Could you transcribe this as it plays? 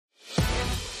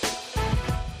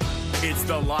It's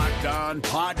the Locked On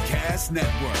Podcast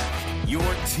Network, your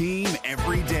team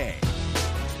every day.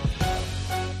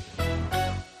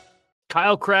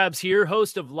 Kyle Krabs here,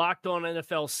 host of Locked On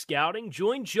NFL Scouting.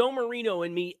 Join Joe Marino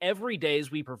and me every day as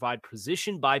we provide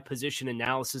position-by-position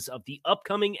analysis of the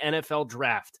upcoming NFL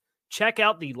Draft. Check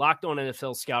out the Locked On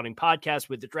NFL Scouting podcast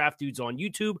with the Draft Dudes on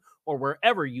YouTube or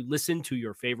wherever you listen to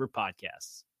your favorite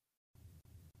podcasts.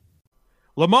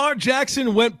 Lamar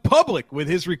Jackson went public with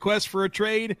his request for a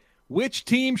trade. Which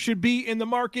team should be in the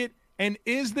market, and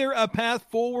is there a path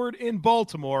forward in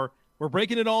Baltimore? We're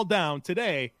breaking it all down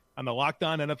today on the Locked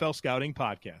On NFL Scouting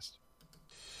podcast.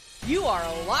 You are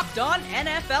Locked On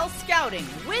NFL Scouting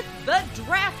with the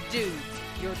Draft Dudes,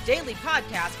 your daily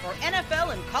podcast for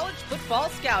NFL and college football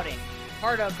scouting.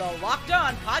 Part of the Locked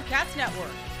On Podcast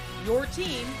Network, your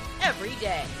team every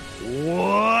day.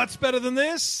 What's better than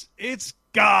this? It's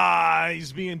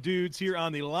guys being dudes here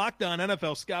on the Locked On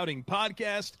NFL Scouting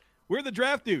podcast. We're the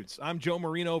Draft Dudes. I'm Joe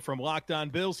Marino from Locked On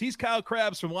Bills. He's Kyle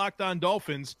Krabs from Locked On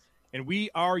Dolphins. And we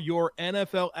are your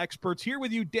NFL experts here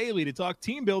with you daily to talk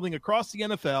team building across the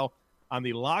NFL on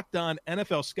the Locked On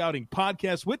NFL Scouting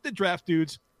podcast with the Draft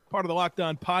Dudes, part of the Locked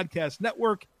On Podcast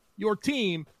Network, your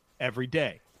team every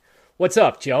day. What's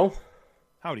up, Joe?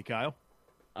 Howdy, Kyle.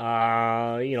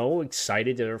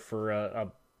 Excited for a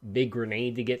big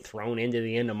grenade to get thrown into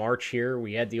the end of March here.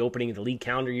 We had the opening of the league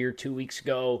calendar year 2 weeks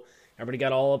ago. Everybody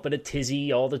got all up in a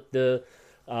tizzy, all the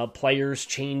players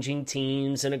changing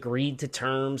teams and agreed to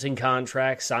terms and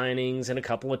contract signings and a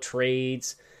couple of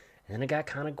trades. And then it got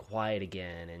kind of quiet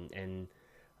again. And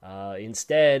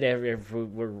instead,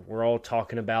 we're all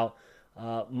talking about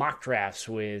mock drafts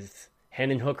with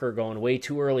Hendon Hooker going way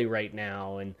too early right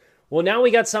now. And, well, now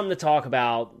we got something to talk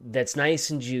about that's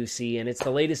nice and juicy, and it's the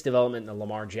latest development in the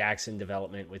Lamar Jackson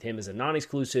development with him as a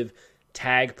non-exclusive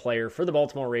tag player for the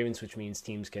Baltimore Ravens, which means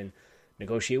teams can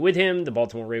negotiate with him. The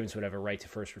Baltimore Ravens would have a right to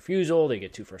first refusal. They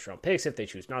get 2 first-round picks if they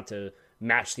choose not to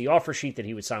match the offer sheet that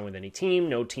he would sign with any team.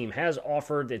 No team has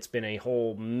offered. It's been a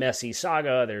whole messy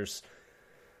saga. There's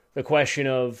the question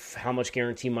of how much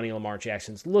guarantee money Lamar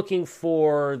Jackson's looking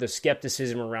for, the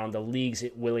skepticism around the league's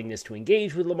willingness to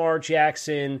engage with Lamar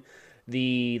Jackson,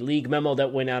 the league memo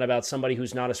that went out about somebody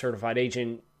who's not a certified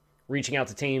agent reaching out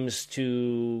to teams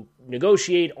to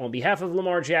negotiate on behalf of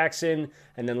Lamar Jackson,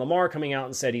 and then Lamar coming out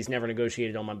and said he's never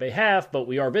negotiated on my behalf, but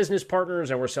we are business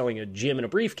partners and we're selling a gym and a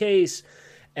briefcase.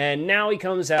 And now he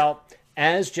comes out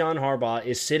as John Harbaugh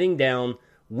is sitting down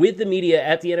with the media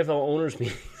at the NFL owners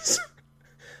meetings,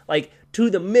 like to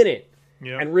the minute,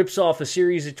 and rips off a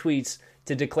series of tweets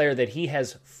to declare that he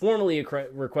has formally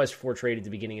requested for trade at the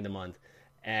beginning of the month.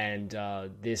 And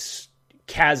this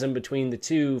chasm between the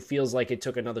two feels like it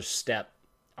took another step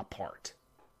apart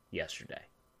yesterday.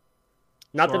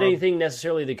 Not that anything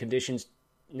necessarily, the conditions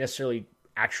necessarily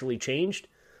actually changed,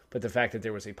 but the fact that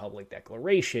there was a public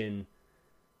declaration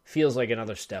feels like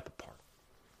another step apart.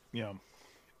 Yeah.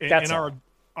 That's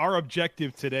our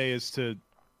objective today is to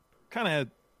kind of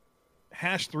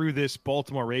hash through this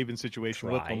Baltimore Ravens situation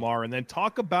with Lamar and then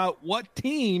talk about what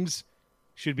teams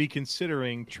should be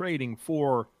considering trading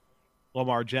for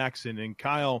Lamar Jackson. And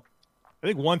Kyle, I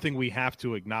think one thing we have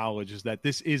to acknowledge is that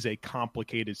this is a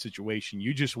complicated situation.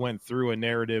 You just went through a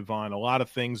narrative on a lot of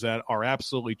things that are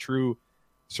absolutely true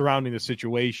surrounding the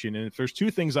situation. And if there's 2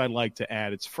 things I'd like to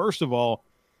add, it's first of all,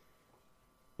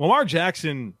 Lamar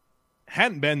Jackson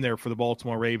hadn't been there for the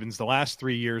Baltimore Ravens the last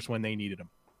 3 years when they needed him.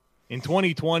 In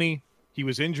 2020, he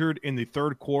was injured in the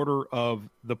third quarter of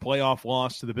the playoff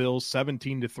loss to the Bills,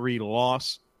 17-3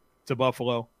 loss to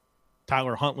Buffalo.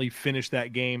 Tyler Huntley finished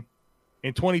that game.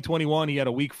 In 2021, he had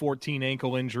a Week 14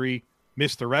 ankle injury,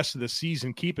 missed the rest of the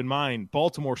season. Keep in mind,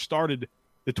 Baltimore started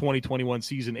the 2021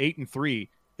 season 8-3.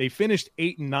 They finished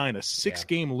 8-9, a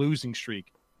 6-game losing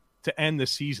streak to end the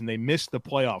season. They missed the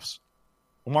playoffs.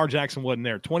 Lamar Jackson wasn't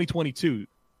there. 2022,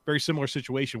 very similar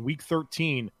situation. Week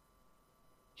 13,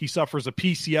 he suffers a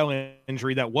PCL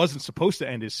injury that wasn't supposed to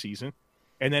end his season,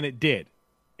 and then it did.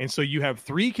 And so you have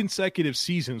 3 consecutive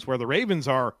seasons where the Ravens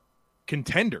are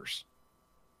contenders,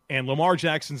 and Lamar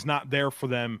Jackson's not there for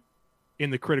them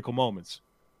in the critical moments.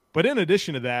 But in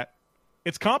addition to that,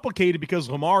 it's complicated because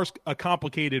Lamar's a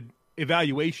complicated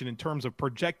evaluation in terms of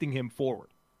projecting him forward.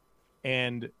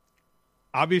 And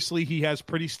obviously he has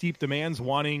pretty steep demands,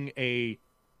 wanting a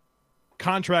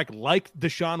contract like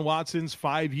Deshaun Watson's,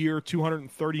 5-year,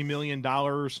 $230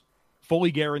 million,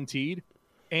 fully guaranteed.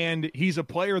 And he's a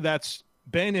player that's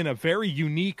been in a very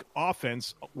unique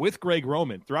offense with Greg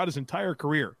Roman throughout his entire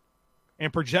career.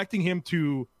 And projecting him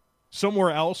to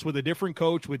somewhere else with a different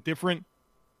coach, with different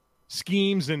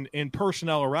schemes and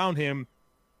personnel around him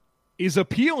is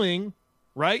appealing,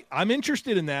 right? I'm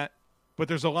interested in that. but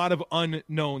there's a lot of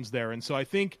unknowns there. And so I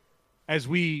think as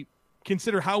we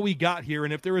consider how we got here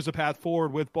and if there is a path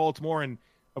forward with Baltimore, and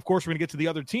of course we're going to get to the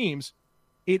other teams,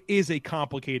 it is a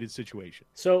complicated situation.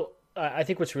 So I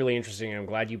think what's really interesting, and I'm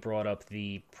glad you brought up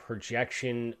the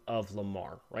projection of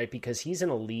Lamar, right? Because he's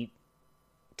an elite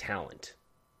talent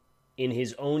in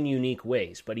his own unique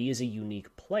ways, but he is a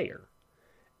unique player.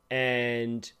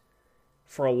 And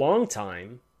for a long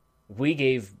time, we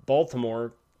gave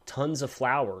Baltimore tons of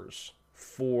flowers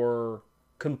for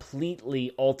completely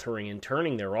altering and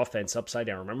turning their offense upside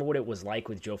down. Remember what it was like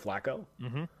with Joe Flacco?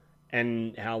 Mm-hmm.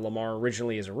 And how Lamar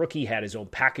originally as a rookie had his own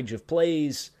package of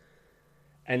plays.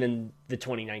 And then the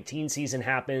 2019 season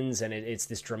happens, and it's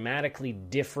this dramatically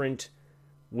different,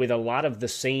 with a lot of the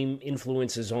same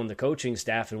influences on the coaching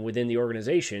staff and within the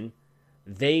organization.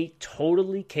 They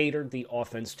totally catered the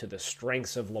offense to the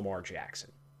strengths of Lamar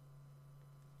Jackson.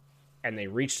 And they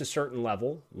reached a certain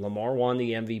level. Lamar won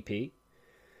the MVP.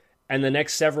 And the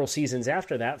next several seasons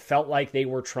after that felt like they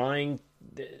were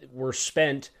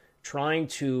spent trying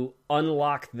to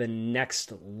unlock the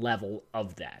next level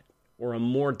of that, or a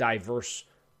more diverse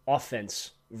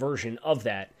offense version of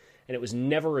that, and it was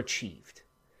never achieved.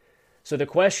 So the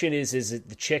question is it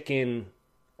the chicken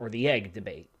or the egg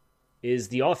debate? Is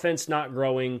the offense not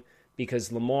growing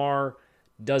because Lamar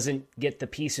doesn't get the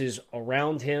pieces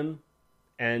around him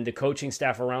and the coaching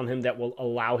staff around him that will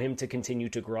allow him to continue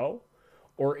to grow?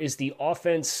 Or is the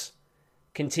offense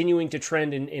continuing to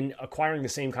trend in acquiring the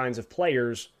same kinds of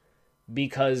players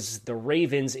because the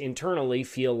Ravens internally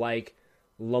feel like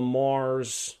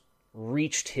Lamar's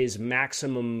reached his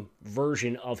maximum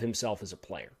version of himself as a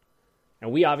player?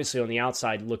 And we obviously, on the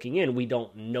outside looking in, we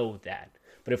don't know that.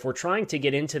 But if we're trying to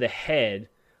get into the head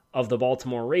of the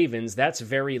Baltimore Ravens, that's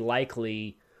very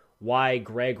likely why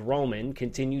Greg Roman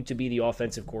continued to be the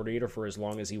offensive coordinator for as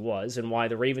long as he was, and why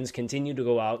the Ravens continue to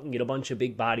go out and get a bunch of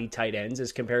big-body tight ends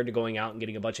as compared to going out and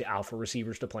getting a bunch of alpha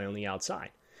receivers to play on the outside.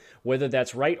 Whether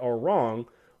that's right or wrong,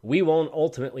 we won't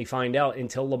ultimately find out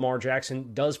until Lamar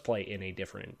Jackson does play in a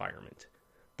different environment.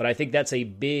 But I think that's a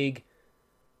big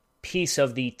piece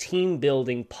of the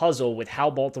team-building puzzle with how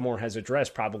Baltimore has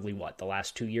addressed probably, the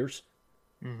last 2 years?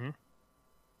 Mm-hmm.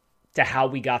 To how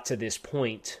we got to this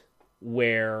point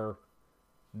where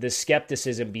the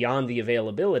skepticism beyond the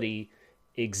availability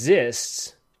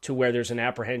exists, to where there's an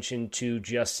apprehension to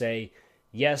just say,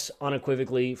 yes,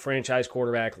 unequivocally, franchise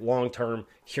quarterback, long-term,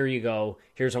 here you go,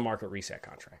 here's a market reset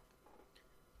contract.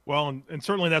 Well, and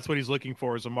certainly that's what he's looking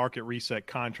for, is a market reset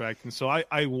contract. And so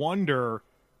I wonder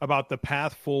about the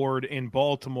path forward in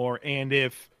Baltimore, and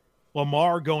if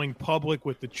Lamar going public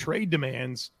with the trade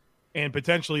demands and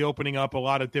potentially opening up a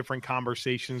lot of different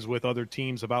conversations with other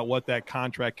teams about what that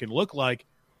contract can look like,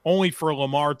 only for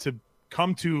Lamar to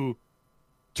come to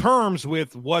terms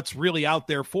with what's really out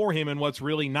there for him and what's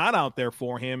really not out there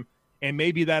for him. And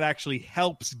maybe that actually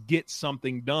helps get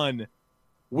something done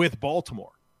with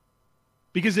Baltimore.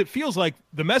 Because it feels like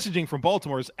the messaging from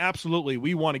Baltimore is absolutely,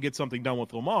 we want to get something done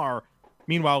with Lamar.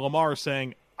 Meanwhile, Lamar is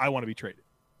saying, I want to be traded.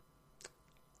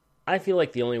 I feel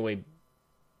like the only way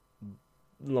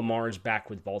Lamar's back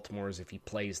with Baltimore is if he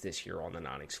plays this year on the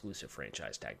non-exclusive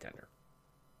franchise tag tender.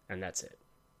 And that's it.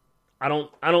 I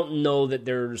don't know that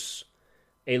there's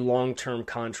a long-term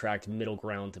contract middle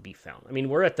ground to be found. I mean,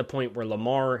 we're at the point where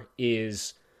Lamar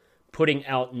is putting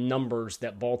out numbers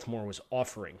that Baltimore was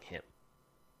offering him.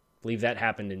 I believe that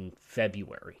happened in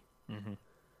February. Mm-hmm.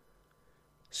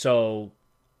 So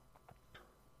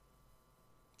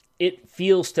it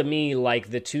feels to me like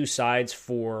the two sides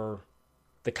for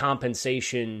the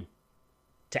compensation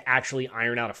to actually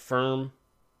iron out a firm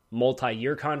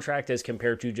multi-year contract as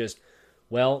compared to just,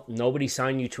 well, nobody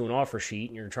signed you to an offer sheet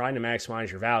and you're trying to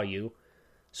maximize your value.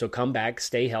 So come back,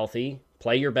 stay healthy,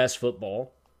 play your best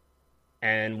football,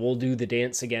 and we'll do the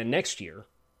dance again next year,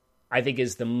 I think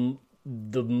is the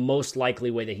most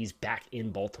likely way that he's back in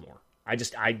Baltimore. I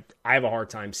have a hard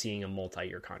time seeing a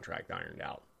multi-year contract ironed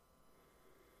out.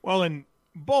 Well, and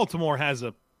Baltimore has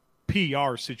a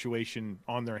PR situation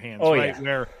on their hands, right? Yeah.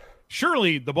 Where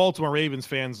surely the Baltimore Ravens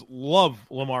fans love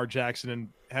Lamar Jackson and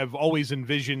have always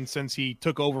envisioned, since he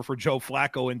took over for Joe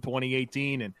Flacco in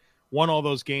 2018 and won all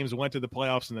those games and went to the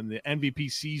playoffs and then the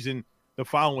MVP season the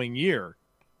following year,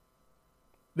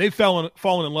 they've fallen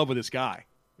in love with this guy.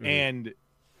 Mm-hmm. And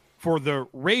for the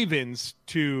Ravens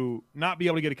to not be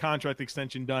able to get a contract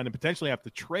extension done and potentially have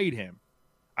to trade him,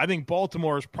 I think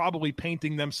Baltimore is probably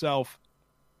painting themselves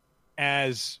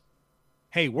as,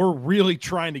 hey, we're really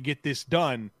trying to get this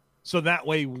done. So that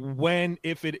way,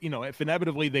 if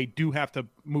inevitably they do have to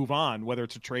move on, whether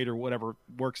it's a trade or whatever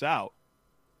works out,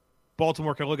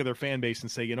 Baltimore can look at their fan base and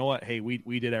say, you know what, hey,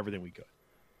 we did everything we could.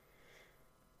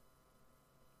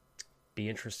 Be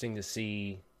interesting to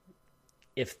see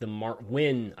if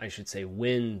when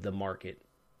the market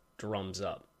drums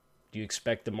up. Do you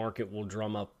expect the market will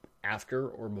drum up after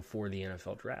or before the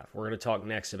NFL draft? We're going to talk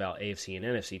next about AFC and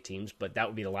NFC teams, but that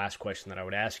would be the last question that I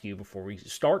would ask you before we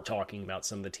start talking about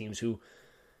some of the teams who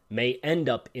may end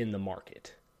up in the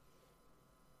market.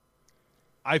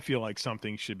 I feel like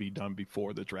something should be done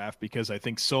before the draft because I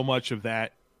think so much of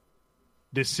that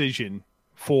decision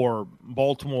for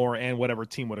Baltimore and whatever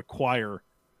team would acquire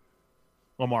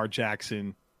Lamar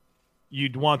Jackson,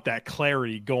 you'd want that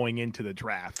clarity going into the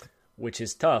draft. Which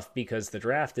is tough because the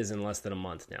draft is in less than a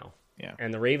month now. Yeah.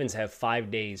 And the Ravens have 5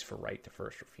 days for right to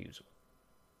first refusal.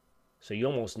 So you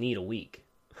almost need a week.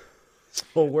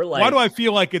 So we're like, why do I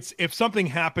feel like if something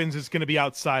happens, it's going to be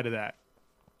outside of that?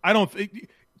 I don't think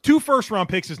 2 first-round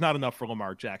picks is not enough for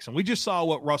Lamar Jackson. We just saw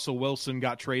what Russell Wilson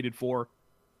got traded for.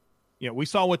 We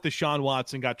saw what Deshaun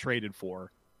Watson got traded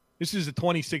for. This is a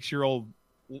 26-year-old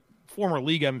former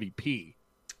league MVP.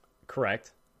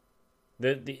 Correct.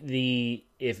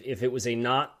 If it was a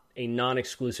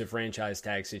non-exclusive franchise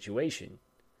tag situation,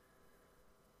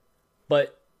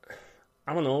 but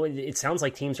I don't know. It sounds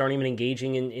like teams aren't even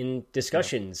engaging in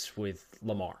discussions with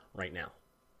Lamar right now.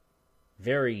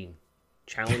 Very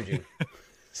challenging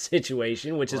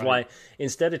situation, which is why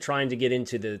instead of trying to get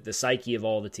into the psyche of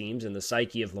all the teams and the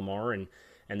psyche of Lamar and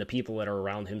the people that are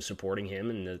around him supporting him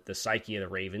and the psyche of the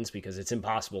Ravens, because it's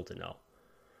impossible to know.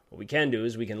 What we can do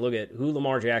is we can look at who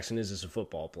Lamar Jackson is as a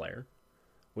football player.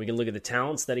 We can look at the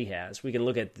talents that he has. We can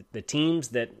look at the teams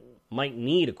that might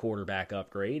need a quarterback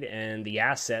upgrade and the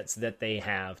assets that they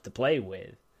have to play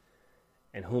with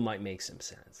and who might make some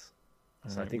sense.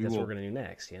 So I think that's what we're going to do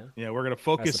next, yeah? Yeah, we're going to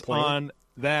focus on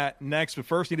that next. But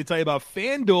first, I need to tell you about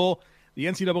FanDuel. The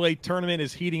NCAA tournament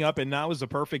is heating up, and now is the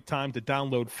perfect time to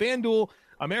download FanDuel,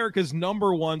 America's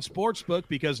 #1 sportsbook,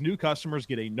 because new customers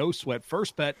get a no-sweat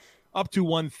first bet up to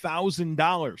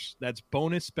 $1,000. That's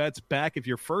bonus bets back if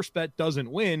your first bet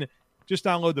doesn't win. Just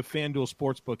download the FanDuel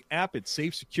Sportsbook app. It's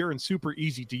safe, secure, and super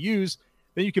easy to use.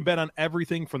 Then you can bet on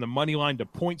everything from the money line to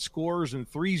point scorers and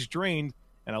threes drained.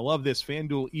 And I love this.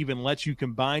 FanDuel even lets you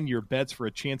combine your bets for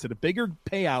a chance at a bigger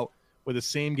payout with a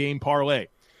same-game parlay.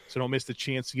 So don't miss the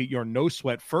chance to get your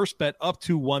no-sweat first bet up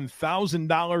to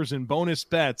 $1,000 in bonus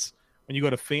bets when you go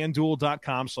to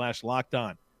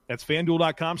FanDuel.com/lockedon. That's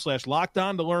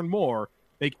FanDuel.com/lockedon to learn more.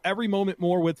 Make every moment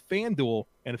more with FanDuel,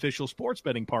 an official sports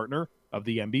betting partner of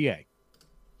the NBA.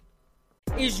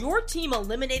 Is your team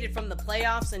eliminated from the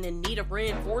playoffs and in need of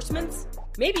reinforcements?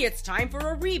 Maybe it's time for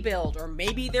a rebuild, or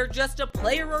maybe they're just a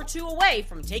player or two away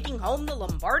from taking home the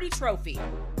Lombardi Trophy.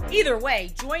 Either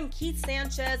way, join Keith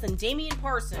Sanchez and Damian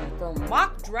Parson for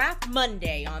Mock Draft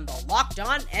Monday on the Locked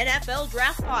On NFL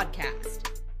Draft Podcast.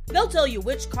 They'll tell you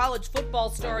which college football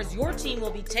stars your team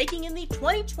will be taking in the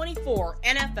 2024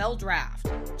 NFL Draft.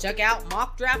 Check out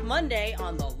Mock Draft Monday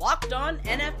on the Locked On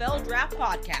NFL Draft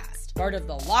Podcast, part of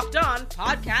the Locked On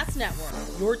Podcast Network.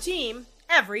 Your team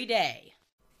every day.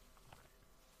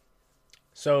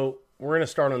 So we're going to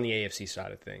start on the AFC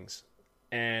side of things.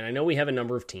 And I know we have a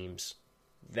number of teams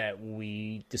that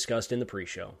we discussed in the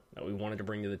pre-show that we wanted to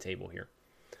bring to the table here.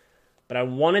 But I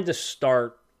wanted to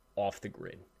start off the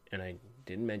grid. And I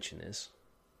didn't mention this,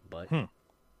 but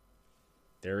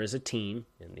there is a team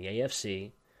in the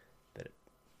AFC that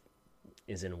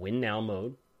is in win-now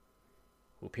mode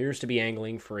who appears to be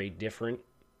angling for a different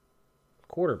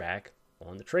quarterback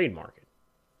on the trade market.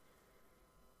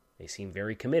 They seem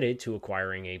very committed to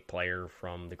acquiring a player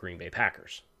from the Green Bay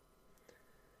Packers.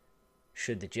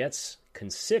 Should the Jets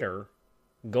consider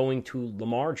going to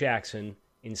Lamar Jackson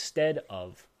instead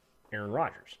of Aaron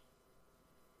Rodgers?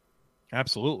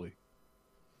 Absolutely.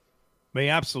 They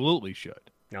absolutely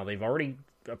should. Now, they've already,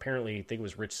 apparently, I think it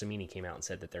was Rich Cimini came out and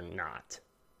said that they're not.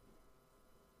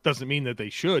 Doesn't mean that they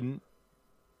shouldn't.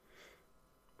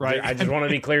 Right? I just want to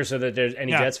be clear so that there's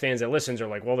any Jets fans that listens are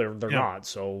like, well, they're not,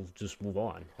 so just move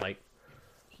on. Like,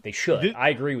 they should. I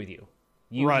agree with you.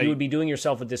 You would be doing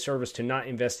yourself a disservice to not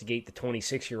investigate the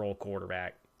 26-year-old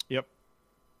quarterback. Yep.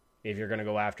 If you're going to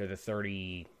go after the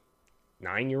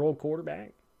 39-year-old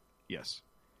quarterback. Yes.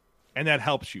 And that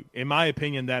helps you. In my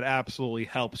opinion, that absolutely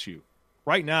helps you.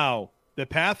 Right now, the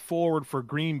path forward for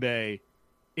Green Bay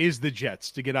is the Jets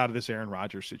to get out of this Aaron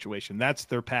Rodgers situation. That's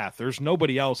their path. There's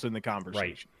nobody else in the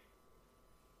conversation.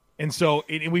 Right. And so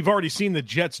we've already seen the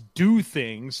Jets do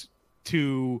things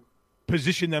to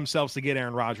position themselves to get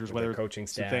Aaron Rodgers, whether coaching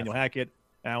staff, Nathaniel Hackett,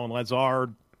 Alan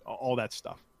Lazard, all that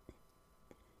stuff.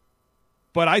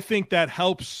 But I think that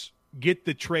helps get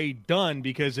the trade done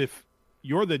because if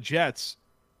you're the Jets,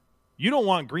 You don't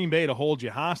want Green Bay to hold you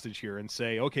hostage here and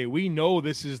say, okay, we know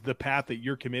this is the path that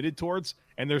you're committed towards,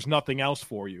 and there's nothing else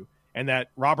for you. And that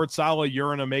Robert Saleh,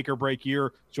 you're in a make-or-break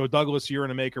year. Joe Douglas, you're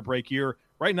in a make-or-break year.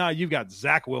 Right now, you've got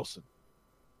Zach Wilson.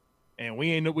 And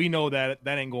we know that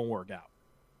ain't going to work out.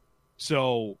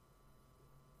 So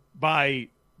by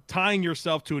tying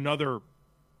yourself to another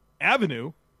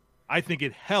avenue, I think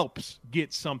it helps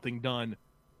get something done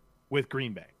with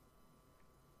Green Bay.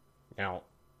 Now,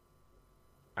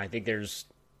 I think there's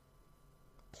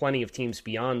plenty of teams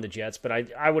beyond the Jets, but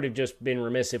I would have just been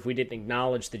remiss if we didn't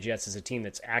acknowledge the Jets as a team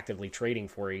that's actively trading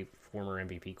for a former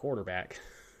MVP quarterback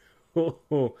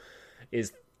who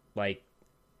is like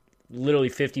literally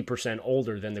 50%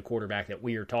 older than the quarterback that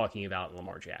we are talking about in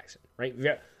Lamar Jackson, right?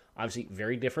 Obviously,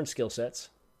 very different skill sets,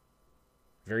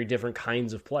 very different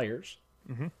kinds of players,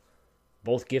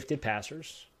 both gifted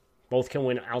passers, both can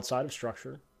win outside of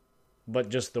structure, but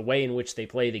just the way in which they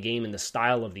play the game and the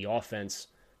style of the offense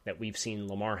that we've seen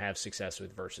Lamar have success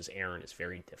with versus Aaron is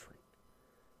very different.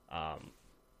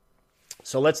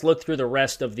 So let's look through the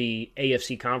rest of the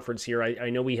AFC conference here.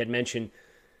 I know we had mentioned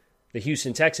the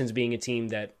Houston Texans being a team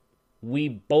that we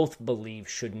both believe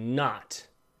should not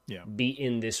be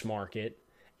in this market.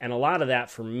 And a lot of that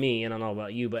for me, and I don't know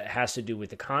about you, but it has to do with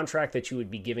the contract that you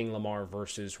would be giving Lamar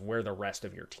versus where the rest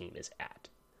of your team is at.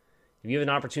 If you have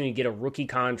an opportunity to get a rookie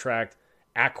contract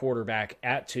at quarterback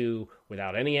at 2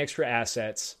 without any extra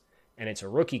assets, and it's a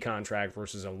rookie contract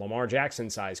versus a Lamar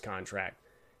Jackson-sized contract,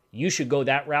 you should go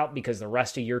that route because the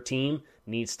rest of your team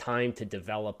needs time to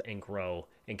develop and grow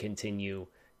and continue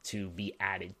to be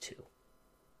added to.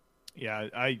 Yeah,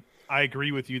 I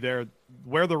agree with you there,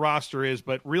 where the roster is,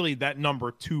 but really that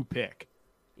number 2 pick.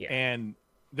 Yeah. And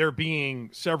there being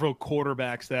several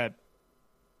quarterbacks that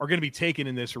are going to be taken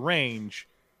in this range,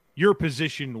 you're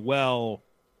positioned well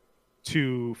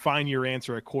to find your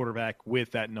answer at quarterback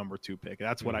with that number 2 pick.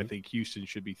 That's what I think Houston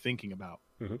should be thinking about,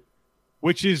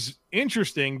 which is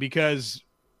interesting because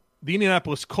the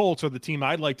Indianapolis Colts are the team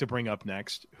I'd like to bring up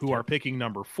next, who are picking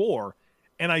number 4.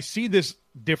 And I see this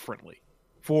differently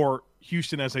for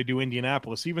Houston as I do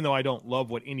Indianapolis, even though I don't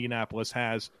love what Indianapolis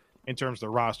has in terms of the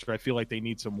roster. I feel like they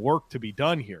need some work to be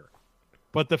done here.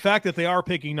 But the fact that they are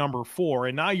picking number 4,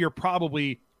 and now you're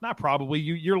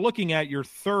you're looking at your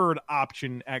third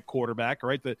option at quarterback,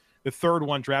 right? The third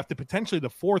one drafted, potentially the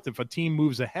fourth if a team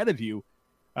moves ahead of you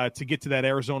to get to that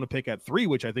Arizona pick at 3,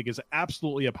 which I think is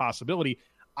absolutely a possibility.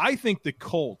 I think the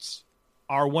Colts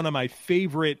are one of my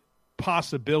favorite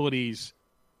possibilities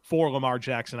for Lamar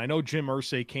Jackson. I know Jim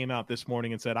Irsay came out this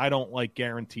morning and said, I don't like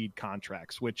guaranteed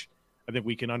contracts, which I think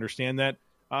we can understand that.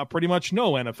 Pretty much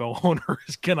no NFL owner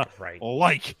is going to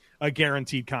like a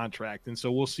guaranteed contract. And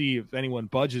so we'll see if anyone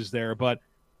budges there. But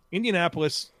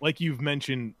Indianapolis, like you've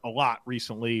mentioned a lot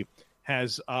recently,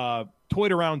 has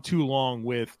toyed around too long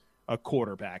with a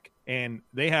quarterback. And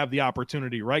they have the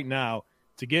opportunity right now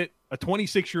to get a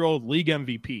 26-year-old league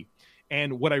MVP.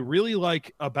 And what I really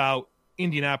like about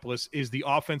Indianapolis is the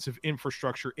offensive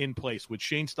infrastructure in place with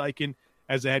Shane Steichen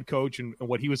as the head coach and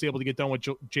what he was able to get done with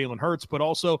Jalen Hurts. But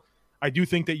also, I do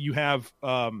think that you have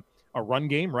a run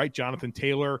game, right? Jonathan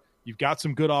Taylor. You've got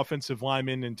some good offensive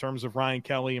linemen in terms of Ryan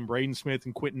Kelly and Braden Smith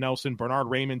and Quentin Nelson. Bernard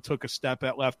Raymond took a step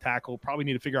at left tackle. Probably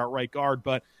need to figure out right guard,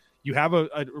 but you have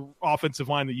a offensive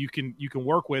line that you can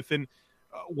work with, and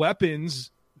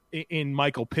weapons in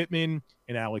Michael Pittman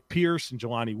and Alec Pierce and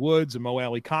Jelani Woods and Mo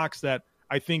Alley Cox that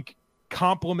I think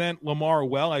complement Lamar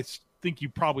well. I think you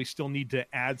probably still need to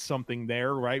add something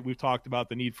there, right? We've talked about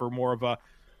the need for more of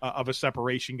a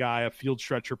separation guy, a field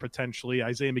stretcher potentially.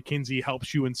 Isaiah McKenzie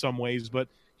helps you in some ways, but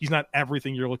he's not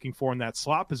everything you're looking for in that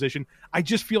slot position. I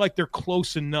just feel like they're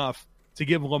close enough to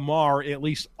give Lamar, at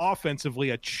least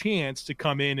offensively, a chance to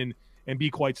come in and be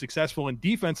quite successful. And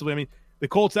defensively, I mean, the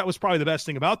Colts, that was probably the best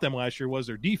thing about them last year was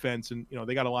their defense. And,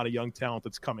 they got a lot of young talent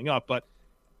that's coming up. But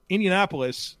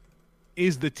Indianapolis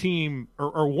is the team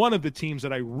or one of the teams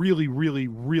that I really, really,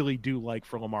 really do like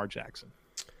for Lamar Jackson.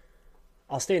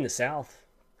 I'll stay in the South.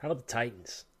 How about the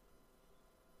Titans?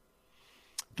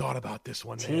 Thought about this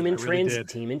one, team in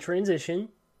transition,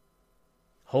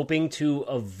 hoping to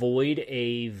avoid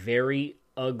a very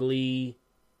ugly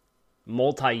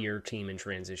multi-year team in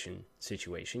transition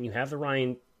situation. You have the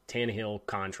Ryan Tannehill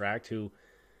contract, who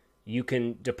you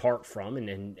can depart from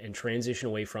and transition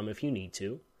away from if you need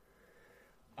to.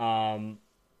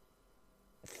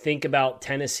 Think about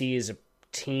Tennessee as a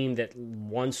team that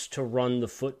wants to run the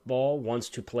football, wants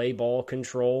to play ball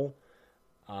control.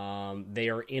 They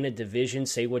are in a division.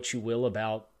 Say what you will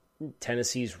about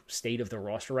Tennessee's state of the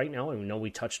roster right now. I know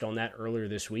we touched on that earlier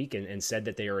this week and said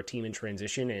that they are a team in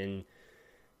transition,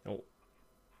 and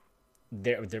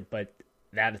but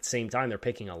that at the same time, they're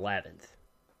picking 11th.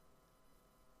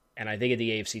 And I think at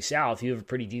the AFC South, you have a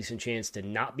pretty decent chance to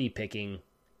not be picking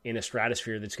in a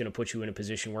stratosphere that's going to put you in a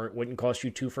position where it wouldn't cost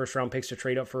you 2 first-round picks to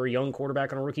trade up for a young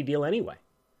quarterback on a rookie deal anyway.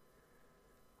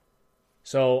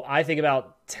 So I think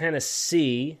about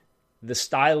Tennessee, the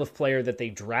style of player that they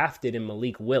drafted in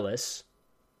Malik Willis.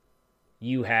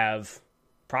 You have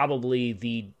probably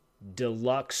the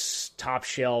deluxe,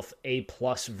 top-shelf,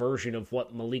 A-plus version of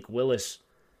what Malik Willis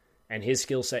and his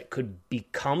skill set could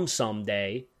become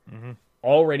someday,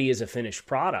 already as a finished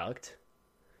product.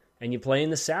 And you play in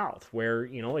the South, where,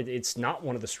 it's not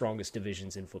one of the strongest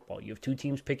divisions in football. You have 2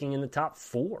 teams picking in the top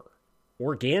 4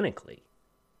 organically.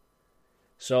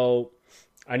 So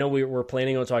I know we're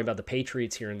planning on talking about the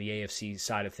Patriots here in the AFC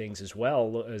side of things as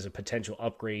well as a potential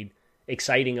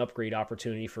exciting upgrade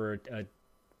opportunity for a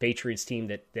Patriots team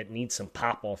that needs some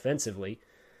pop offensively.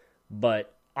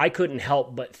 But I couldn't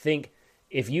help but think,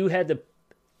 if you had to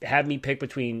have me pick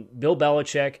between Bill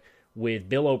Belichick with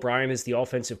Bill O'Brien as the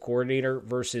offensive coordinator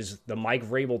versus the Mike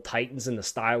Vrabel Titans and the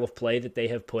style of play that they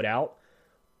have put out,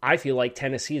 I feel like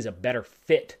Tennessee is a better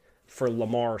fit for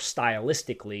Lamar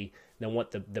stylistically than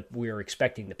what we're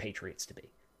expecting the Patriots to be.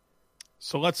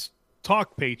 So let's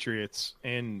talk Patriots.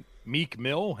 And Meek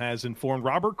Mill has informed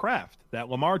Robert Kraft that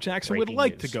Lamar Jackson would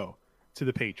like to go to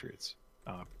the Patriots.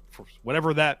 For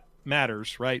whatever that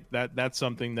matters, right? That's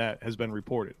something that has been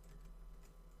reported.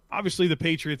 Obviously, the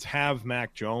Patriots have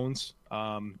Mac Jones,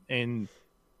 and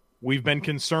we've been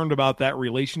concerned about that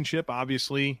relationship.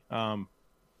 Obviously,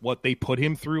 what they put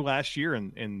him through last year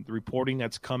and the reporting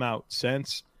that's come out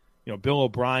since. Bill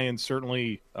O'Brien,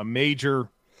 certainly a major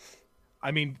 –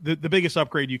 I mean, the biggest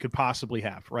upgrade you could possibly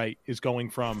have, right, is going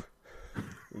from –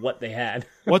 what they had.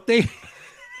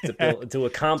 To a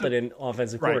competent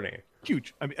offensive coordinator. Right.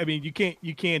 Huge. I mean, you can't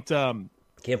can't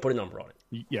put a number on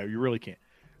it. Yeah, you really can't.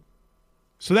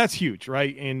 So that's huge,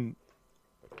 right? And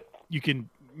you can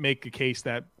make a case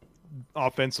that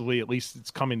offensively, at least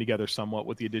it's coming together somewhat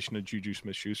with the addition of Juju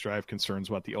Smith-Schuster. I have concerns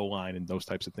about the O-line and those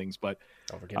types of things, but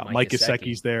Mike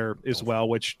Gesicki's there as well,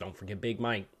 which don't forget Big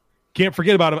Mike. Can't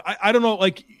forget about him. I don't know,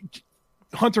 like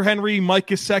Hunter Henry, Mike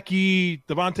Gesicki,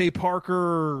 Devontae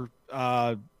Parker,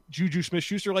 Juju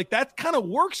Smith-Schuster, like that kind of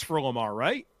works for Lamar,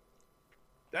 right?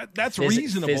 That's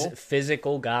reasonable.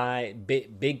 Physical guy,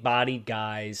 big-bodied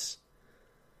guys.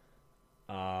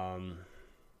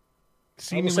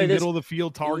 Seemingly middle of the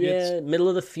field targets. Yeah, middle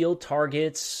of the field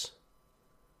targets.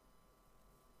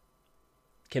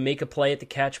 Can make a play at the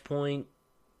catch point.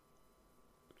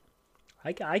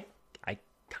 I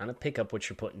kind of pick up what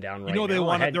you're putting down right now.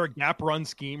 They're a gap run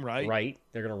scheme, right? Right.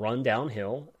 They're going to run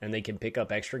downhill, and they can pick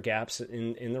up extra gaps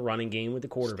in the running game with the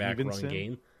quarterback run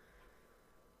game.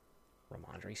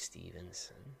 Ramondre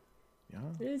Stevenson. Yeah.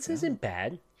 This isn't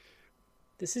bad.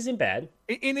 This isn't bad.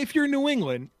 And if you're New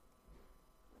England,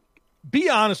 be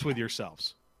honest with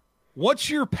yourselves. What's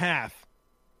your path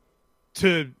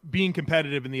to being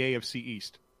competitive in the AFC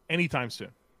East anytime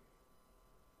soon?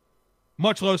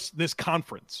 Much less this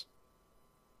conference.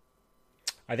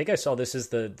 I think I saw this is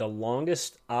the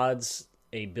longest odds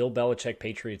a Bill Belichick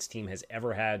Patriots team has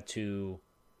ever had to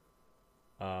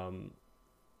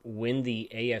win the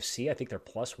AFC. I think they're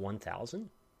plus 1,000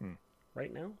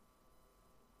 right now.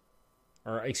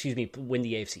 Or, excuse me, win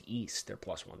the AFC East. They're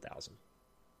plus 1,000.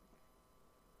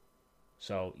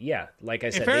 So, yeah, like I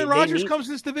said. If Aaron Rodgers comes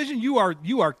to this division, you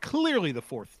are clearly the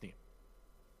 4th team.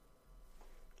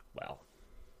 Well,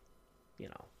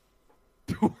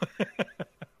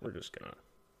 we're just going to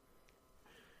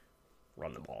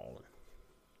run the ball. And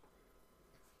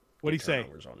what did he say?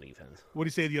 On defense. What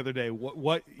did he say the other day?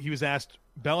 What he was asked?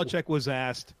 Belichick was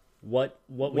asked. What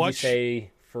would you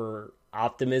say for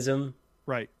optimism?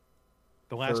 Right.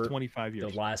 The last 25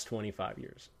 years. The last 25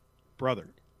 years. Brother.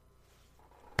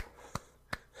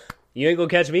 You ain't going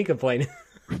to catch me complaining.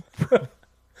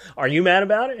 Are you mad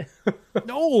about it?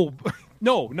 No.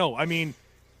 I mean.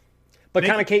 But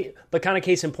kind of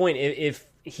case in point, if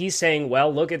he's saying,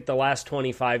 well, look at the last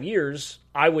 25 years,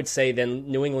 I would say then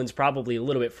New England's probably a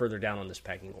little bit further down on this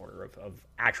pecking order of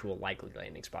actual likely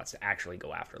landing spots to actually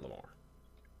go after Lamar.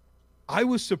 I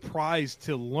was surprised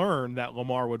to learn that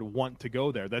Lamar would want to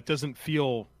go there. That doesn't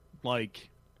feel like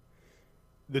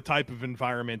the type of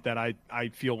environment that I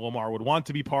feel Lamar would want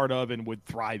to be part of and would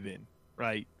thrive in,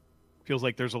 right? Feels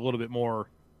like there's a little bit more.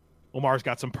 Lamar's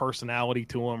got some personality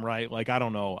to him, right? Like, I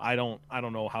don't know. I don't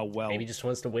know how well. Maybe he just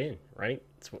wants to win, right?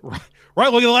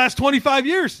 Right. Look at the last 25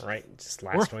 years. Right. Just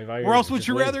last 25 years. Where else would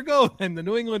you rather go than the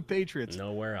New England Patriots?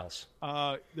 Nowhere else.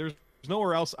 There's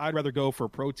nowhere else I'd rather go for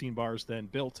protein bars than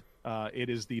Built. It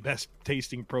is the best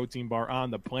tasting protein bar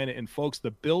on the planet. And folks,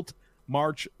 the Built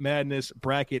March Madness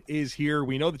bracket is here.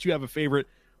 We know that you have a favorite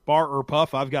bar or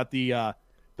puff. I've got the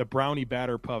brownie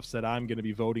batter puffs that I'm going to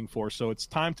be voting for. So it's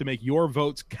time to make your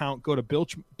votes count. Go to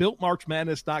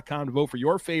builtmarchmadness.com to vote for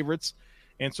your favorites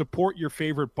and support your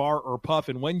favorite bar or puff.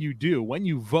 And when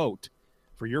you vote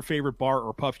for your favorite bar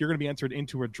or puff, you're going to be entered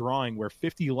into a drawing where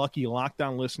 50 lucky Locked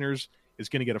On listeners is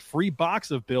going to get a free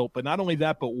box of Built. But not only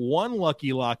that, but one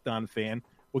lucky Locked On fan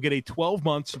will get a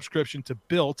 12-month subscription to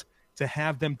Built to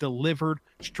have them delivered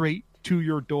straight to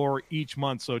your door each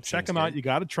month. So check them out. You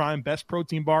got to try them. Best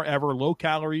protein bar ever. Low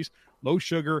calories, low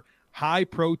sugar, high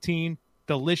protein,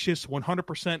 delicious,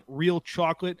 100% real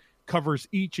chocolate. Covers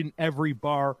each and every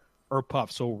bar or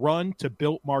puff. So run to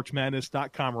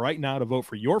BuiltMarchMadness.com right now to vote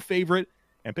for your favorite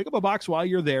and pick up a box while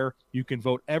you're there. You can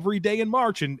vote every day in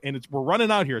March, and we're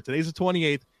running out here. Today's the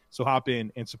 28th, so hop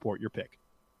in and support your pick.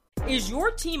 Is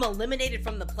your team eliminated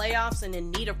from the playoffs and in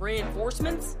need of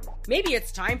reinforcements? Maybe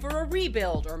it's time for a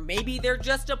rebuild, or maybe they're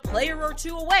just a player or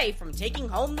two away from taking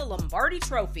home the Lombardi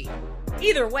Trophy.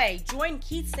 Either way, join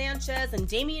Keith Sanchez and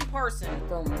Damian Parson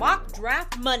for Mock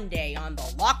Draft Monday on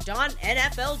the Locked On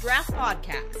NFL Draft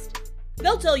Podcast.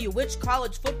 They'll tell you which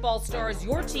college football stars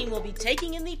your team will be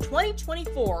taking in the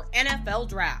 2024 NFL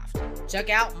Draft. Check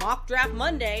out Mock Draft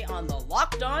Monday on the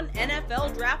Locked On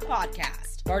NFL Draft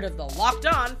Podcast, part of the Locked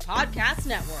On Podcast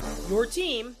Network. Your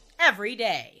team every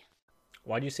day.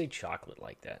 Why do you say chocolate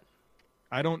like that?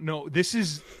 I don't know. This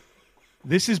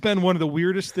has been one of the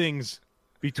weirdest things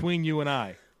between you and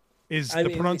I,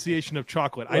 the pronunciation of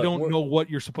chocolate. Look, I don't know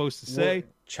what you're supposed to say.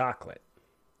 Chocolate.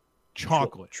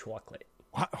 Chocolate. Chocolate.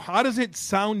 How does it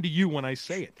sound to you when I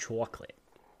say it? Chocolate.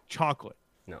 Chocolate.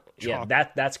 No. Chocolate. Yeah,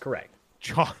 that's correct.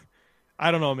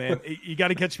 I don't know, man. You got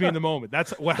to catch me in the moment.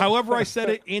 That's however I said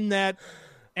it in that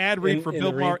ad read for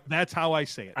Built Mart. That's how I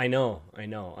say it. I know.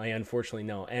 I unfortunately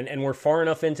know. And we're far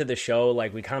enough into the show,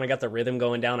 like we kind of got the rhythm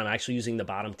going down. I'm actually using the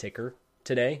bottom ticker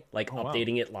today,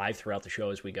 updating it live throughout the show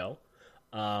as we go.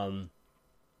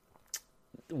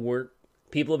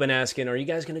 People have been asking, are you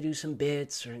guys going to do some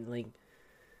bits or like?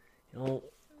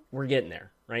 We're getting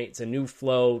there, right? It's a new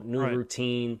flow, new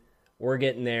routine. We're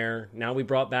getting there. Now we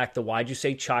brought back the why'd you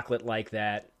say chocolate like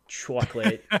that?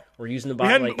 Chocolate. We're using the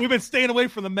bottom. We've been staying away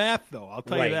from the math, though. I'll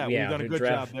tell you that. Yeah, we've done a good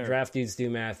job there. Draft dudes do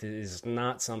math is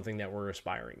not something that we're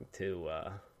aspiring to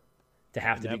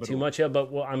have to do too much of,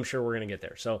 but I'm sure we're going to get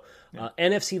there. So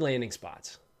NFC landing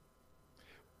spots.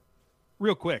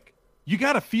 Real quick, you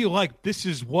got to feel like this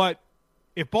is what.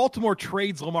 If Baltimore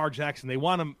trades Lamar Jackson, they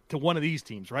want him to one of these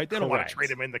teams, right? They don't want to trade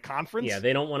him in the conference. Yeah,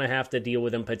 they don't want to have to deal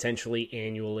with him potentially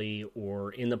annually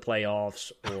or in the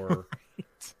playoffs. Or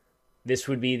right. This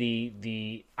would be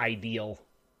the ideal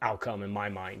outcome in my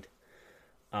mind.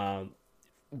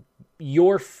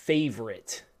 Your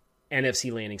favorite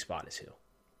NFC landing spot is who?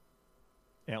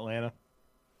 Atlanta.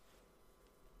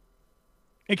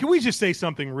 And can we just say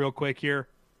something real quick here?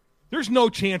 There's no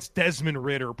chance Desmond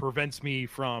Ridder prevents me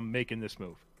from making this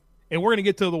move. And we're going to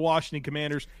get to the Washington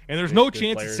Commanders, and there's no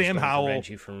chance that Sam Howell prevent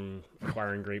you from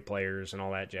acquiring great players and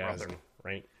all that jazz,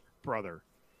 right? Brother,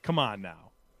 come on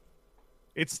now.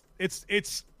 It's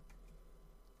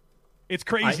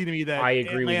crazy to me that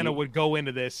Atlanta would go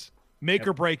into this make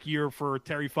or break year for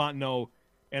Terry Fontenot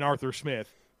and Arthur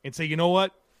Smith and say, you know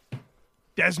what?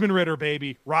 Desmond Ridder,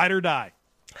 baby, ride or die.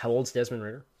 How old's Desmond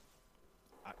Ridder?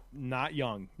 Not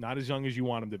young. Not as young as you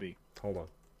want him to be. Hold on.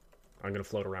 I'm going to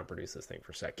float around, produce this thing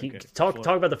for a sec. Talk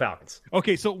about the Falcons.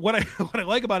 Okay, so what I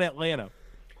like about Atlanta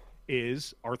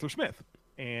is Arthur Smith.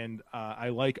 And I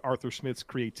like Arthur Smith's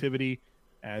creativity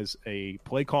as a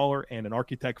play caller and an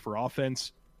architect for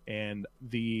offense and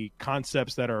the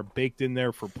concepts that are baked in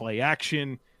there for play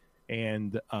action.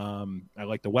 And I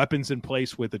like the weapons in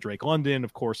place with the Drake London,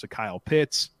 of course, the Kyle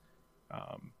Pitts.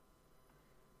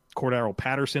 Cordero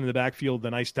Patterson in the backfield,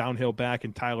 the nice downhill back,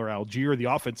 and Tyler Algier. The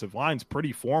offensive line's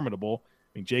pretty formidable.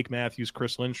 I mean, Jake Matthews,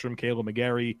 Chris Lindstrom, Caleb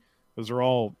McGarry, those are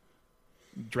all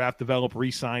draft, develop,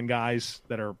 re-sign guys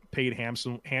that are paid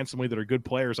handsomely that are good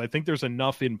players. I think there's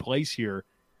enough in place here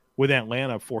with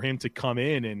Atlanta for him to come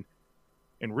in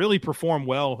and really perform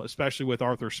well, especially with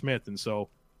Arthur Smith. And so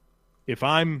if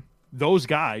I'm those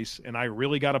guys, and I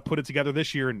really got to put it together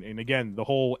this year, and again, the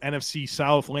whole NFC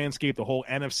South landscape, the whole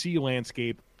NFC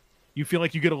landscape, you feel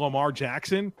like you get a Lamar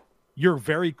Jackson, you're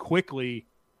very quickly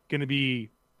going to be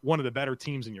one of the better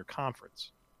teams in your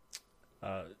conference.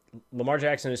 Lamar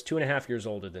Jackson is 2.5 years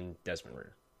older than Desmond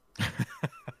Ridder.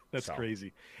 That's crazy.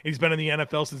 And he's been in the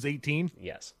NFL since 18?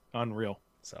 Yes. Unreal.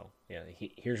 So, yeah,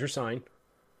 here's your sign.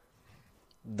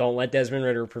 Don't let Desmond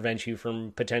Ridder prevent you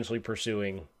from potentially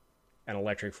pursuing an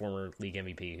electric former league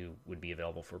MVP who would be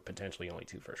available for potentially only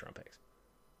 2 first-round picks.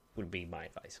 Would be my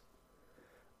advice.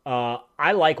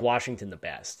 I like Washington the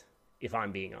best, if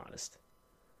I'm being honest.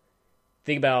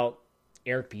 Think about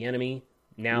Eric Bieniemy,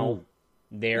 now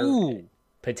their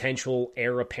potential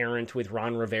heir apparent with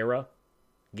Ron Rivera,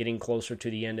 getting closer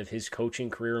to the end of his coaching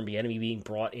career, and Bieniemy being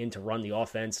brought in to run the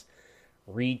offense.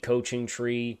 Reed coaching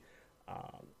tree,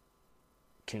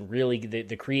 can really,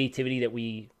 the creativity that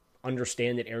we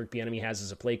understand that Eric Bieniemy has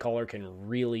as a play caller can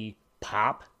really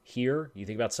pop here. You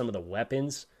think about some of the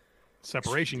weapons.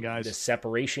 Separation guys. The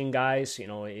separation guys,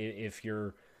 if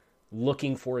you're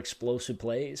looking for explosive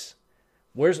plays.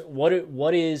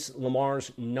 What is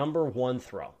Lamar's number one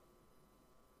throw?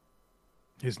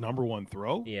 His number one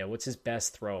throw? Yeah, what's his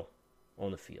best throw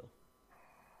on the field?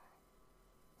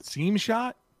 Seam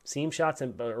shot? Seam shots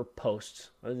or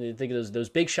posts. I think of those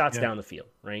big shots down the field,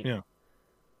 right? Yeah.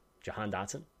 Jahan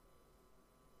Dotson?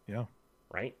 Yeah.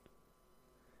 Right?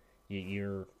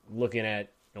 You're looking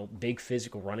at big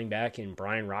physical running back in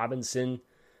Brian Robinson.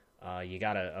 You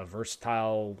got a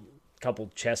versatile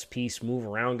couple chess piece move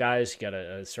around guys. You got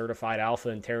a certified alpha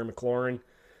in Terry McLaurin.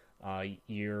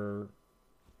 You're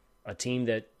a team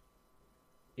that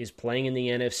is playing in the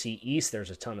NFC East.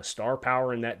 There's a ton of star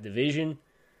power in that division.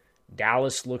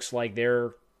 Dallas looks like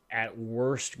they're at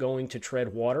worst going to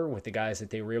tread water with the guys that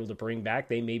they were able to bring back.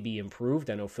 They may be improved.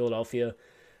 I know Philadelphia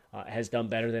has done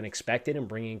better than expected in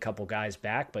bringing a couple guys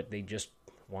back, but they just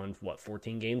won,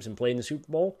 14 games and played in the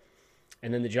Super Bowl.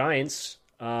 And then the Giants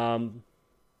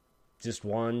just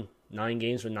won 9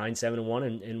 games with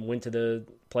 9-7-1 and went to the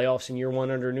playoffs in year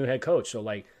one under a new head coach.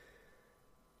 So,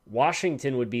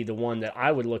 Washington would be the one that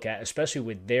I would look at, especially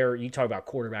with you talk about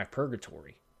quarterback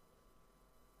purgatory,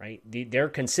 right? They're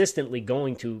consistently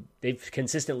they've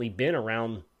consistently been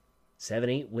around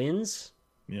 7-8 wins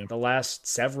the last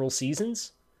several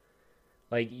seasons.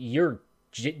 You're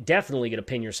definitely going to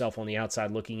pin yourself on the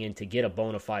outside looking in to get a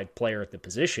bona fide player at the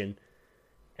position.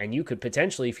 And you could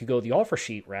potentially, if you go the offer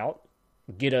sheet route,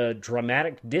 get a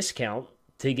dramatic discount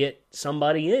to get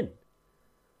somebody in.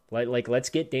 Let's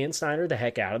get Dan Snyder the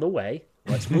heck out of the way.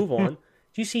 Let's move on. Do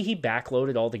you see he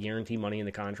backloaded all the guarantee money in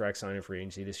the contract signing free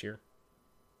agency this year?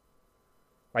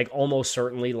 Almost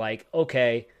certainly,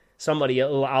 okay, somebody,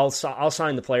 I'll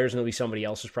sign the players and it'll be somebody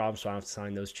else's problem, so I don't have to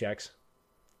sign those checks.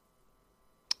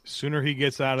 Sooner he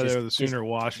gets out of there, the sooner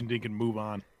Washington can move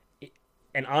on.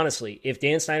 And honestly, if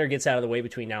Dan Snyder gets out of the way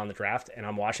between now and the draft, and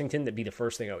I'm Washington, that'd be the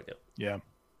first thing I would do. Yeah.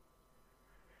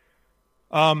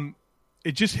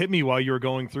 It just hit me while you were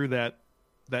going through that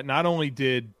not only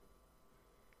did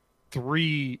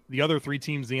the other 3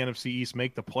 teams in the NFC East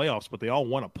make the playoffs, but they all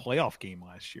won a playoff game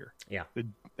last year. Yeah.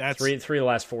 That's 3 of the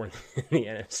last 4 in the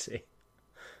NFC.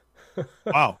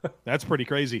 Wow, that's pretty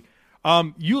crazy.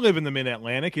 You live in the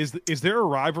Mid-Atlantic. Is there a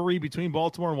rivalry between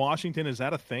Baltimore and Washington? Is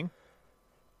that a thing?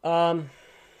 I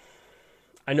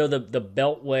know the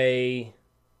Beltway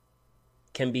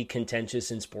can be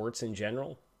contentious in sports in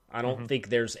general. I don't think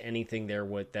there's anything there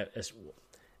with that.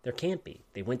 There can't be.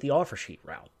 They went the offer sheet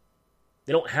route.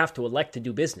 They don't have to elect to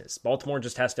do business. Baltimore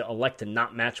just has to elect to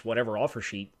not match whatever offer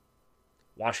sheet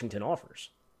Washington offers.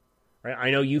 Right?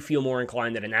 I know you feel more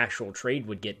inclined that an actual trade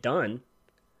would get done,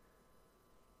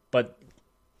 but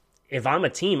if I'm a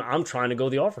team, I'm trying to go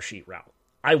the offer sheet route.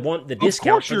 I want the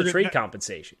discount for the trade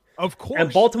compensation. Of course.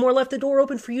 And Baltimore left the door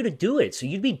open for you to do it, so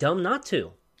you'd be dumb not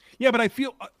to. Yeah, but I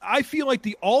feel like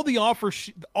all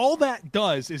that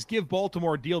does is give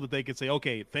Baltimore a deal that they could say,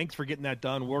 okay, thanks for getting that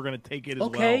done. We're going to take it as well.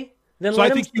 Okay, then so I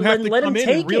think you have to come in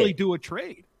and really do a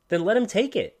trade. Then let him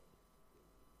take it.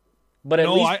 But at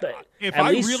least, if I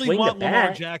really want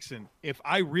Lamar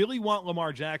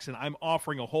Jackson, I'm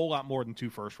offering a whole lot more than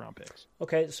 2 first-round picks.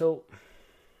 Okay, so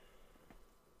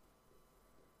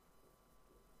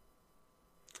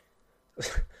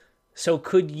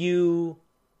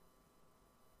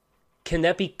can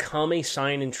that become a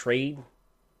sign and trade?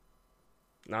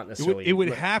 Not necessarily. It would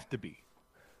have to be.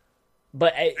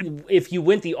 But if you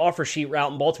went the offer sheet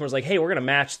route and Baltimore's like, hey, we're going to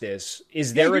match this,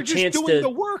 is there a chance to... You're just doing the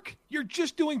work. You're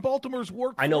just doing Baltimore's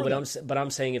work. I know, but I'm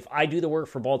saying if I do the work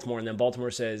for Baltimore and then Baltimore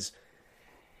says,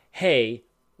 hey,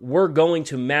 we're going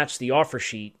to match the offer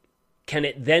sheet, can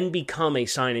it then become a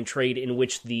sign and trade in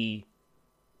which the...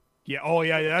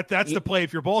 Yeah, that's the play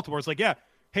if you're Baltimore. It's like, yeah,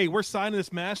 hey, we're signing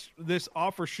this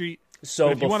offer sheet.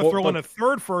 So if you want to throw in a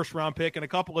 3rd first-round pick and a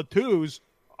couple of 2s,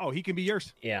 he can be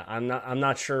yours. Yeah, I'm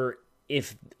not sure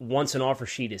if once an offer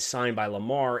sheet is signed by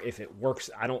Lamar, if it works.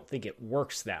 I don't think it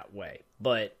works that way,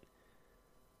 but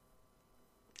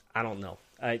I don't know.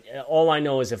 All I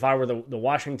know is if I were the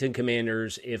Washington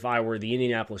Commanders, if I were the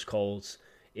Indianapolis Colts,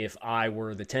 if I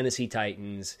were the Tennessee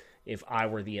Titans, if I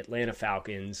were the Atlanta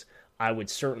Falcons, I would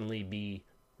certainly be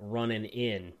running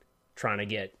in trying to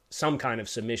get some kind of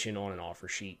submission on an offer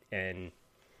sheet. And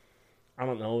I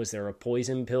don't know, is there a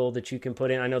poison pill that you can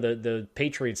put in? I know the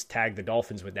Patriots tagged the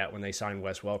Dolphins with that when they signed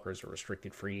Wes Welker as a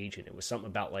restricted free agent. It was something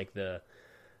about like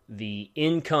the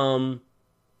income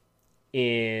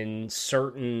in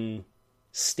certain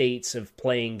states of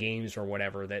playing games or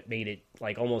whatever that made it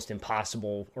like almost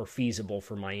impossible or feasible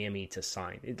for Miami to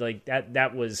sign. Like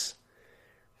that was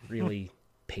really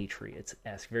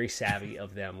Patriots-esque, very savvy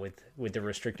of them with the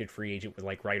restricted free agent with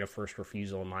like right of first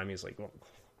refusal, and Miami is like, well,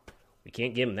 we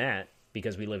can't give him that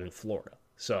because we live in Florida.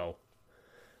 So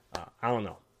I don't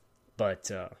know, but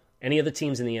any of the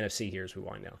teams in the NFC here as we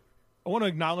wind down. I want to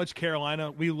acknowledge Carolina.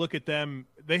 We look at them.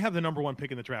 They have the number one pick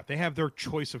in the draft. They have their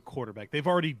choice of quarterback. They've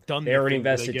already done. They already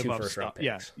invested 2 first-round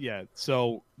picks. Yeah.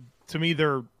 So to me,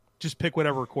 they're just pick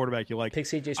whatever quarterback you like. Pick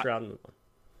C.J. Stroud and move on.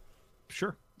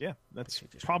 Sure. Yeah, that's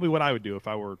probably what I would do if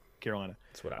I were Carolina.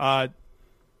 That's what I would.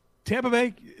 Tampa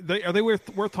Bay, are they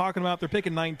worth talking about? They're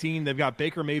picking 19. They've got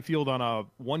Baker Mayfield on a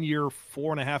 1-year,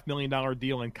 $4.5 million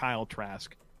deal and Kyle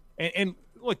Trask. And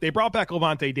look, they brought back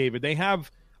Levante David. They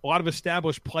have a lot of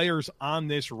established players on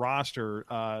this roster.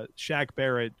 Shaq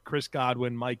Barrett, Chris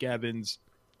Godwin, Mike Evans.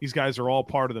 These guys are all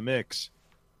part of the mix.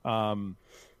 Vita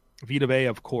Vea,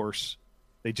 of course.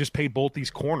 They just paid both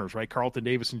these corners, right? Carlton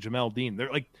Davis and Jamel Dean.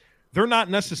 They're not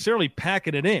necessarily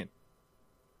packing it in.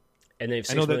 And they have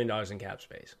 $6 million in cap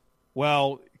space.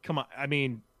 Well, come on. I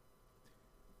mean,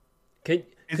 could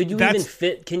you even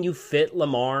fit? Can you fit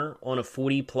Lamar on a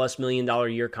 $40+ million a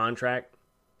year contract?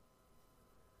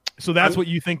 So that's what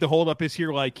you think the holdup is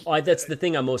here? Like, that's the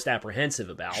thing I'm most apprehensive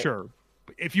about. Sure.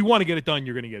 If you want to get it done,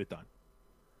 you're going to get it done.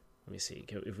 Let me see.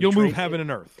 You'll move heaven and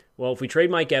earth. Well, if we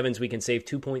trade Mike Evans, we can save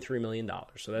 $2.3 million.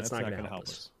 So that's not going to help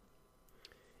us.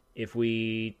 If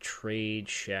we trade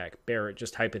Shaq Barrett,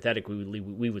 just hypothetically,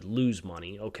 we would lose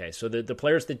money. Okay, so the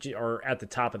players that are at the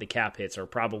top of the cap hits are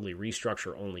probably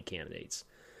restructure-only candidates.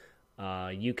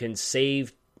 You can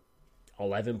save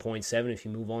 11.7 if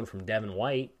you move on from Devin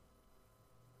White.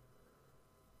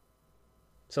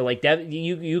 So like that,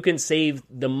 you can save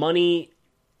the money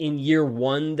in year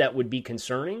one that would be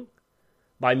concerning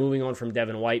by moving on from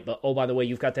Devin White. But oh, by the way,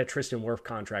 you've got that Tristan Wirth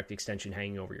contract extension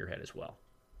hanging over your head as well.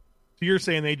 So you're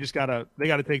saying they gotta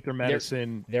take their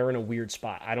medicine. They're in a weird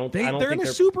spot. They're in a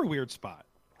super weird spot.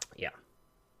 Yeah.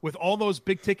 With all those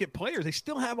big ticket players, they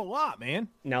still have a lot, man.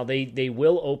 Now they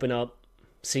will open up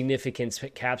significant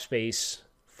cap space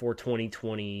for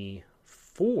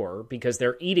 2024 because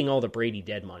they're eating all the Brady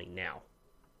dead money now.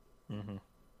 Mm-hmm.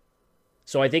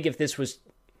 So I think if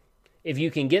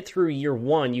you can get through year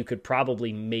one, you could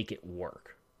probably make it work.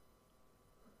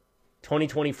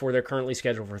 2024, they're currently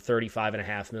scheduled for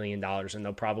 $35.5 million, and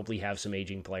they'll probably have some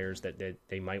aging players that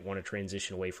they might want to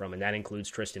transition away from, and that includes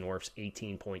Tristan Wirf's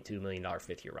 $18.2 million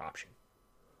fifth-year option.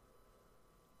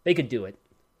 They could do it.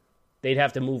 They'd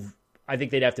have to move. I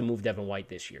think they'd have to move Devin White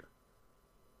this year.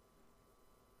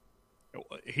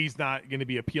 He's not going to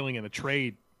be appealing in a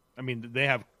trade. I mean, they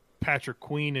have Patrick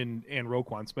Queen and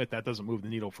Roquan Smith. That doesn't move the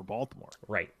needle for Baltimore.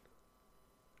 Right.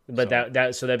 But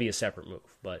so that'd be a separate move,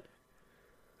 but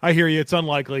I hear you. It's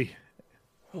unlikely.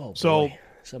 Oh, boy. So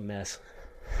it's a mess.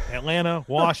 Atlanta,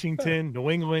 Washington, New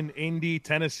England, Indy,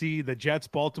 Tennessee, the Jets,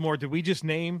 Baltimore. Did we just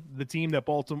name the team that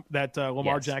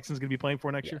Lamar Jackson's going to be playing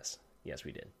for next year? Yes,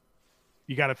 we did.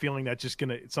 You got a feeling that's just going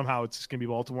to somehow it's just going to be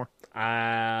Baltimore?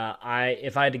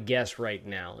 If I had to guess right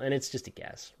now, and it's just a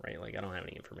guess, right? Like I don't have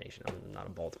any information. I'm not a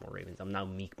Baltimore Ravens. I'm now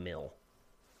Meek Mill.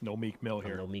 No Meek Mill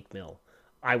here. No Meek Mill.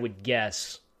 I would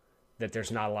guess that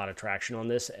there's not a lot of traction on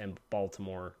this, and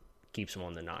Baltimore keeps them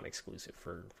on the non-exclusive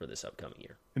for this upcoming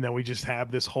year. And then we just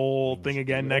have this whole thing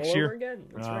again next year? Again.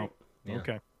 That's right. Yeah.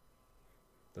 Okay.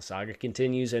 The saga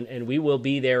continues, and we will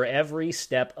be there every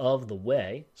step of the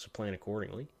way, so plan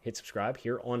accordingly. Hit subscribe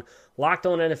here on Locked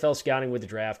On NFL Scouting with the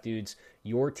Draft Dudes,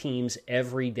 your teams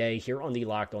every day here on the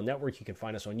Locked On Network. You can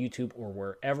find us on YouTube or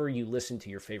wherever you listen to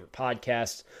your favorite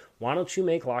podcasts. Why don't you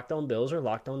make Locked On Bills or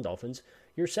Locked On Dolphins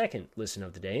your second listen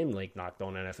of the day, and make Locked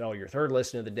On NFL your third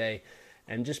listen of the day,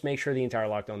 and just make sure the entire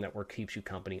Locked On Network keeps you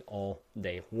company all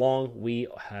day long. We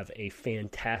have a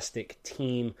fantastic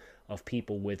team of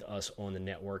people with us on the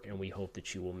network, and we hope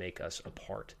that you will make us a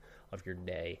part of your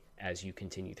day as you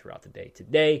continue throughout the day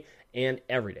today and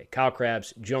every day. Kyle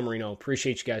Krabs, Joe Marino,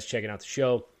 appreciate you guys checking out the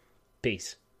show.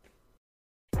 Peace.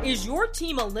 Is your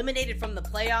team eliminated from the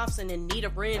playoffs and in need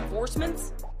of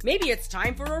reinforcements? Maybe it's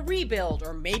time for a rebuild,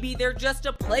 or maybe they're just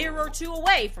a player or two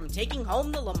away from taking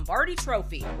home the Lombardi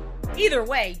Trophy. Either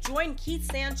way, join Keith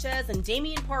Sanchez and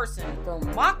Damian Parson for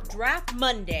Mock Draft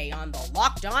Monday on the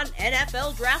Locked On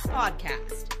NFL Draft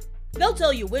Podcast. They'll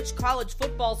tell you which college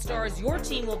football stars your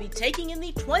team will be taking in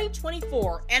the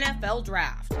 2024 NFL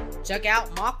Draft. Check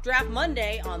out Mock Draft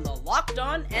Monday on the Locked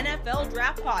On NFL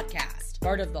Draft Podcast,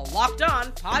 part of the Locked On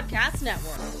Podcast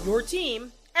Network, your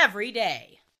team every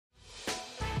day.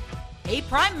 Hey,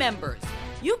 Prime members,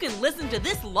 you can listen to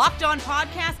this Locked On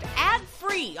podcast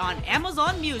ad-free on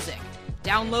Amazon Music.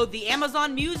 Download the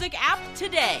Amazon Music app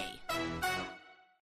today.